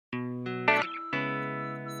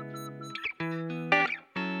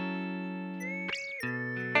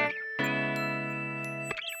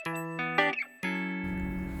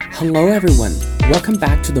Hello everyone, welcome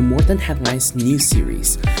back to the More Than Headlines news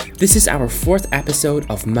series. This is our fourth episode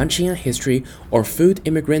of Munching on History or Food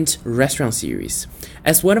Immigrant Restaurant series.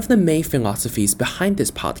 As one of the main philosophies behind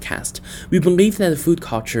this podcast, we believe that the food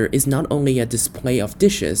culture is not only a display of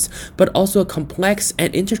dishes, but also a complex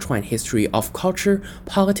and intertwined history of culture,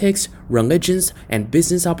 politics, religions, and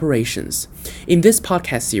business operations. In this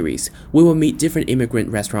podcast series, we will meet different immigrant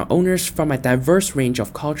restaurant owners from a diverse range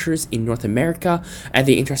of cultures in North America at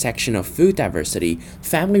the intersection of food diversity,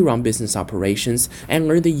 family-run business operations, and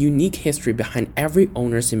learn the unique history behind every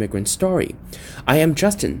owner's immigrant story. I am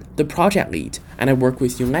Justin, the project lead, and I work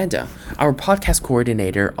with Yolanda, our podcast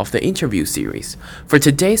coordinator of the interview series. For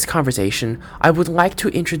today's conversation, I would like to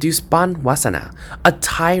introduce Baan Wasana, a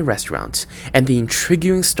Thai restaurant, and the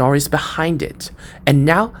intriguing stories behind it. And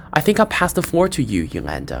now, I think I'll pass the floor to you,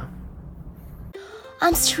 Yolanda.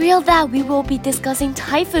 I'm thrilled that we will be discussing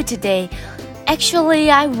Thai food today.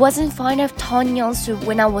 Actually, I wasn't fond of tom yum soup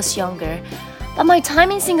when I was younger, but my time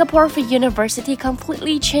in Singapore for university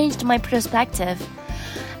completely changed my perspective.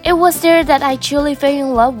 It was there that I truly fell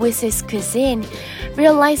in love with its cuisine,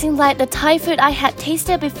 realizing that the Thai food I had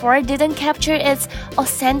tasted before didn't capture its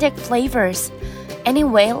authentic flavors.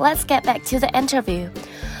 Anyway, let's get back to the interview.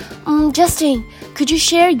 Justin, could you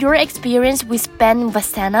share your experience with Baan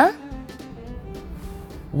Wasana?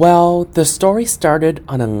 Well, the story started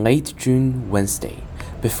on a late June Wednesday.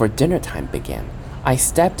 Before dinner time began, I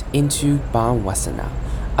stepped into Baan Wasana,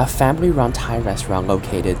 a family-run Thai restaurant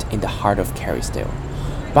located in the heart of Kerrisdale.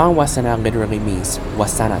 Baan Wasana literally means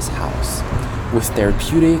Wasana's house. With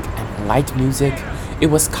therapeutic and light music, it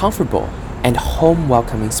was comfortable and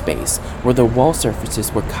home-welcoming space where the wall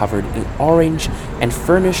surfaces were covered in orange and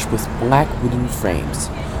furnished with black wooden frames.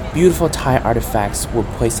 Beautiful Thai artifacts were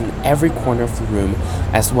placed in every corner of the room,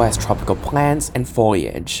 as well as tropical plants and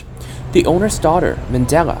foliage. The owner's daughter,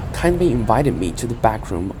 Mandela, kindly invited me to the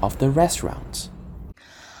back room of the restaurant.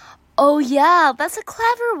 Oh yeah, that's a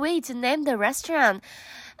clever way to name the restaurant,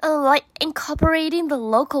 like incorporating the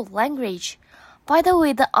local language. By the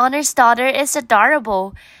way, the owner's daughter is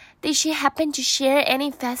adorable. Did she happen to share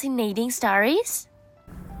any fascinating stories?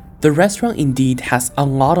 The restaurant indeed has a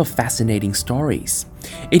lot of fascinating stories.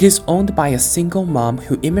 It is owned by a single mom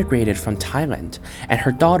who immigrated from Thailand, and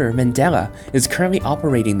her daughter, Mandela, is currently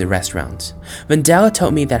operating the restaurant. Mandela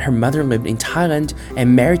told me that her mother lived in Thailand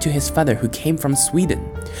and married to his father who came from Sweden.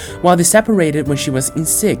 While they separated when she was in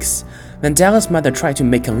 6, Mandela's mother tried to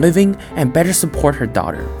make a living and better support her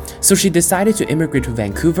daughter, so she decided to immigrate to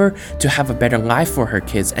Vancouver to have a better life for her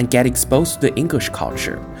kids and get exposed to the English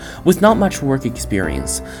culture. With not much work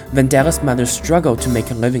experience, Mandela's mother struggled to make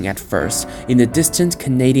a living at first in the distant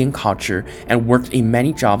Canadian culture and worked in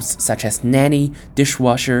many jobs such as nanny,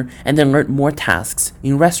 dishwasher, and then learned more tasks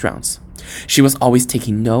in restaurants. She was always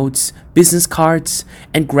taking notes, business cards,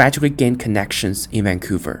 and gradually gained connections in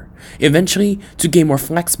Vancouver. Eventually, to gain more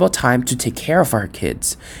flexible time to take care of her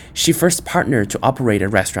kids, she first partnered to operate a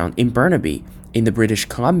restaurant in Burnaby, in the British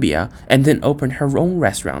Columbia, and then opened her own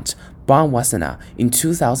restaurant, Baan Wasana, in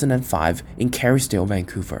 2005 in Kerrisdale,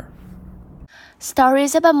 Vancouver.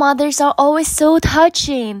 Stories about mothers are always so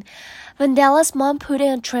touching. Mandela's mom put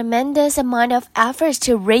in a tremendous amount of efforts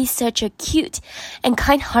to raise such a cute and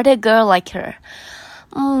kind-hearted girl like her.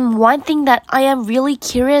 One thing that I am really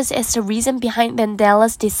curious is the reason behind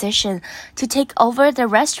Mandela's decision to take over the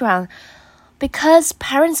restaurant. Because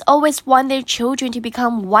parents always want their children to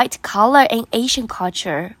become white-collar in Asian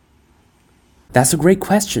culture. That's a great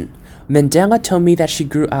question. Mandela told me that she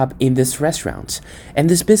grew up in this restaurant, and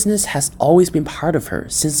this business has always been part of her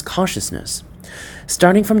since consciousness.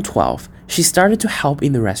 Starting from 12, she started to help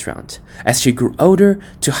in the restaurant. As she grew older,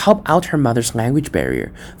 to help out her mother's language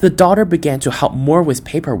barrier, the daughter began to help more with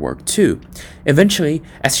paperwork too. Eventually,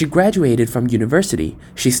 as she graduated from university,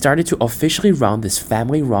 she started to officially run this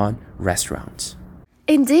family-run restaurant.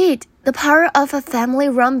 Indeed, the power of a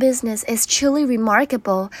family-run business is truly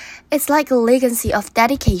remarkable. It's like a legacy of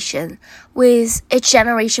dedication, with each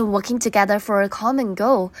generation working together for a common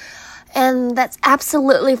goal. And that's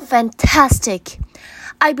absolutely fantastic.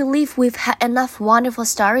 I believe we've had enough wonderful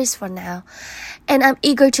stories for now, and I'm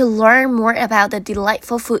eager to learn more about the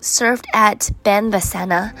delightful food served at Baan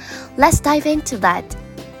Wasana. Let's dive into that.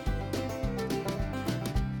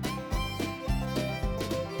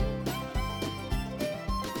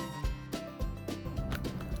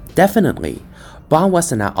 Definitely. Baan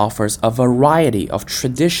Wasana offers a variety of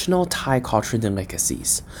traditional Thai culture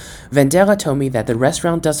delicacies. Vandela told me that the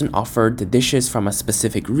restaurant doesn't offer the dishes from a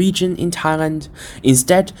specific region in Thailand.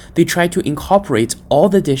 Instead, they try to incorporate all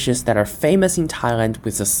the dishes that are famous in Thailand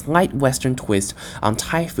with a slight Western twist on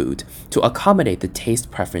Thai food to accommodate the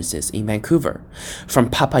taste preferences in Vancouver. From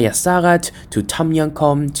papaya salad to tom yum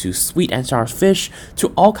goong to sweet and sour fish to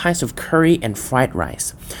all kinds of curry and fried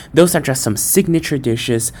rice. Those are just some signature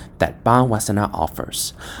dishes that Baan Wasana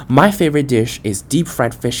offers. My favorite dish is deep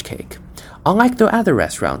fried fish cake. Unlike the other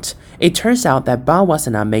restaurants, it turns out that Baan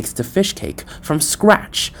Wasana makes the fish cake from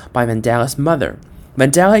scratch by Vandela's mother.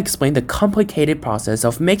 Vandela explained the complicated process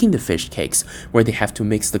of making the fish cakes, where they have to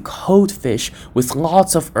mix the cold fish with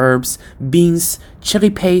lots of herbs, beans, chili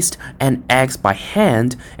paste, and eggs by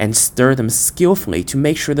hand and stir them skillfully to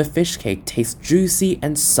make sure the fish cake tastes juicy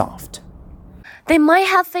and soft. They might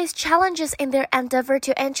have faced challenges in their endeavor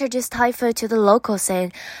to introduce Thai food to the local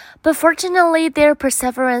scene, but fortunately their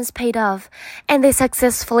perseverance paid off, and they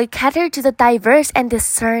successfully catered to the diverse and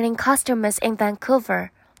discerning customers in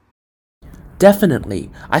Vancouver.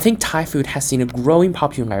 Definitely, I think Thai food has seen a growing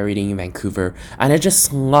popularity in Vancouver, and I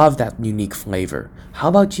just love that unique flavor. How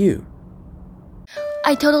about you?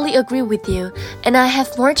 I totally agree with you, and I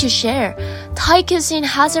have more to share. Thai cuisine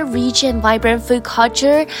has a rich and vibrant food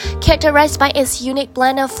culture characterized by its unique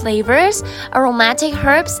blend of flavors, aromatic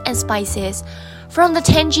herbs, and spices. From the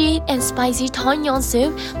tangy and spicy tom yum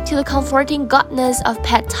soup to the comforting goodness of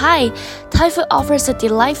pad Thai, Thai food offers a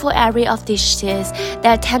delightful array of dishes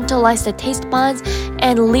that tantalize the taste buds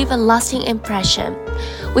and leave a lasting impression.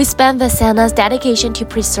 We Baan Wasana's dedication to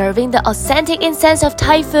preserving the authentic essence of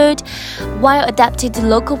Thai food while adapting to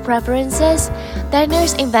local preferences.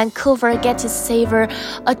 Diners in Vancouver get to savor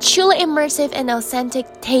a truly immersive and authentic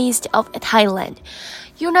taste of Thailand.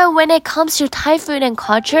 You know, when it comes to Thai food and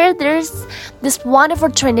culture, there's this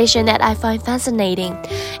wonderful tradition that I find fascinating.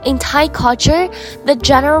 In Thai culture, the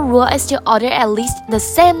general rule is to order at least the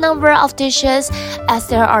same number of dishes as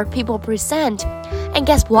there are people present. And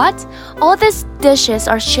guess what? All these dishes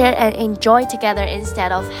are shared and enjoyed together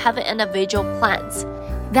instead of having individual plans.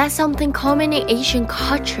 That's something common in Asian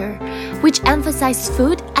culture, which emphasizes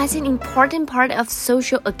food as an important part of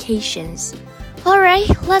social occasions. Alright,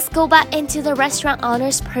 let's go back into the restaurant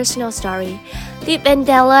owner's personal story. Did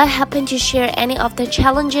Vandela happen to share any of the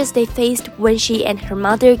challenges they faced when she and her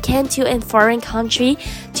mother came to a foreign country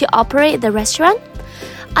to operate the restaurant?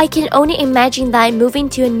 I can only imagine that moving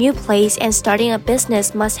to a new place and starting a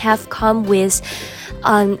business must have come with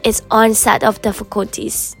its own set of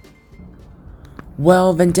difficulties.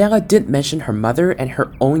 Well, Vandela did mention her mother and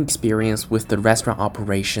her own experience with the restaurant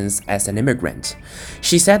operations as an immigrant.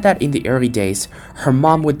 She said that in the early days, her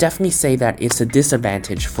mom would definitely say that it's a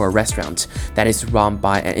disadvantage for a restaurant that is run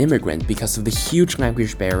by an immigrant because of the huge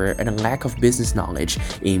language barrier and a lack of business knowledge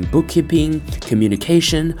in bookkeeping,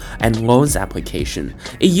 communication, and loans application.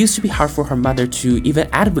 It used to be hard for her mother to even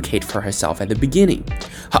advocate for herself at the beginning.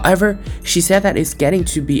 However, she said that it's getting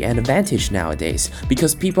to be an advantage nowadays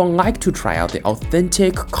because people like to try out the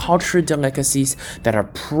authentic cultural delicacies that are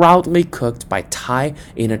proudly cooked by Thai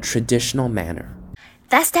in a traditional manner.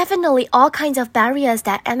 That's definitely all kinds of barriers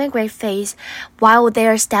that immigrants face while they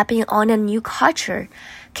are stepping on a new culture.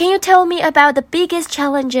 Can you tell me about the biggest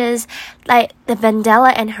challenges like the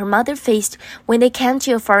Vandela and her mother faced when they came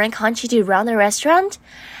to a foreign country to run a restaurant?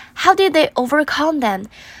 How did they overcome them?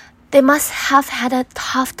 They must have had a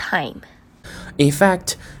tough time. In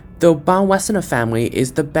fact, the Baan Wasana family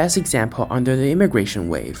is the best example under the immigration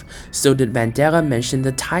wave, so did Vandela mention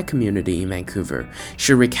the Thai community in Vancouver.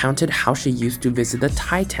 She recounted how she used to visit the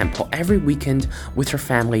Thai temple every weekend with her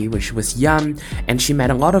family when she was young, and she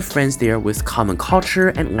met a lot of friends there with common culture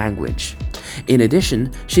and language. In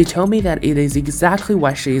addition, she told me that it is exactly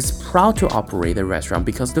why she is proud to operate the restaurant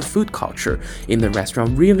because the food culture in the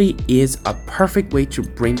restaurant really is a perfect way to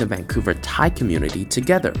bring the Vancouver Thai community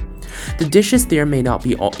together. The dishes there may not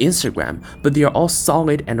be all Instagram, but they are all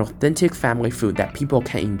solid and authentic family food that people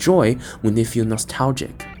can enjoy when they feel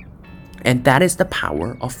nostalgic. And that is the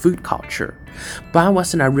power of food culture. Baan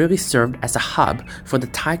Wasana really served as a hub for the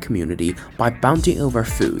Thai community by bonding over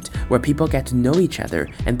food, where people get to know each other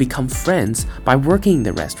and become friends by working in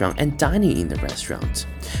the restaurant and dining in the restaurant.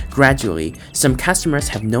 Gradually, some customers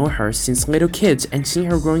have known her since little kids and seen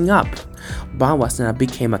her growing up. Baan Wasana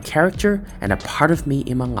became a character and a part of me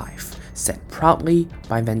in my life, said proudly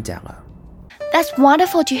by Vandela. That's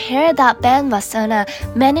wonderful to hear that Baan Wasana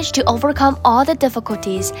managed to overcome all the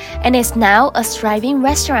difficulties and is now a thriving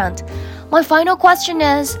restaurant. My final question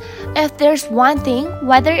is, if there's one thing,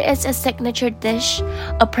 whether it's a signature dish,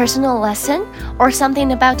 a personal lesson, or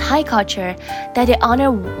something about Thai culture that the owner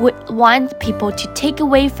would want people to take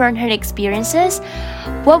away from her experiences,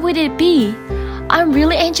 what would it be? I'm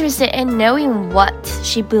really interested in knowing what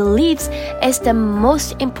she believes is the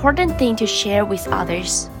most important thing to share with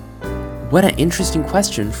others. What an interesting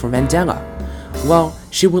question for Mandela. Well,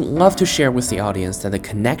 she would love to share with the audience that the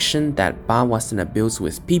connection that Baan Wasana builds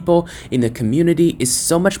with people in the community is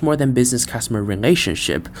so much more than business-customer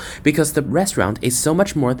relationship, because the restaurant is so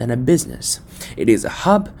much more than a business. It is a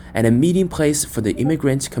hub and a meeting place for the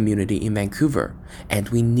immigrant community in Vancouver, and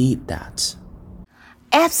we need that.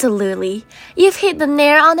 Absolutely. You've hit the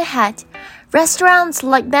nail on the head. Restaurants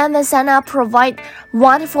like Baan Wasana provide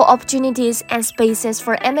wonderful opportunities and spaces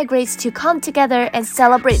for immigrants to come together and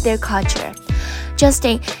celebrate their culture.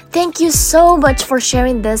 Justin, thank you so much for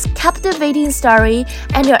sharing this captivating story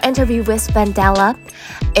and your interview with Mandela.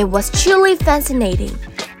 It was truly fascinating.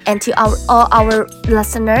 And to all our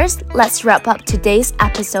listeners, let's wrap up today's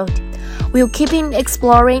episode. We'll keep on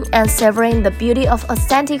exploring and savoring the beauty of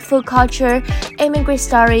authentic food culture, immigrant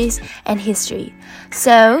stories, and history.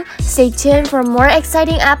 So, stay tuned for more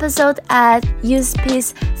exciting episodes at Use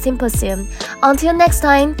Peace Symposium. Until next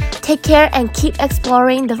time, take care and keep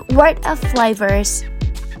exploring the world of flavors.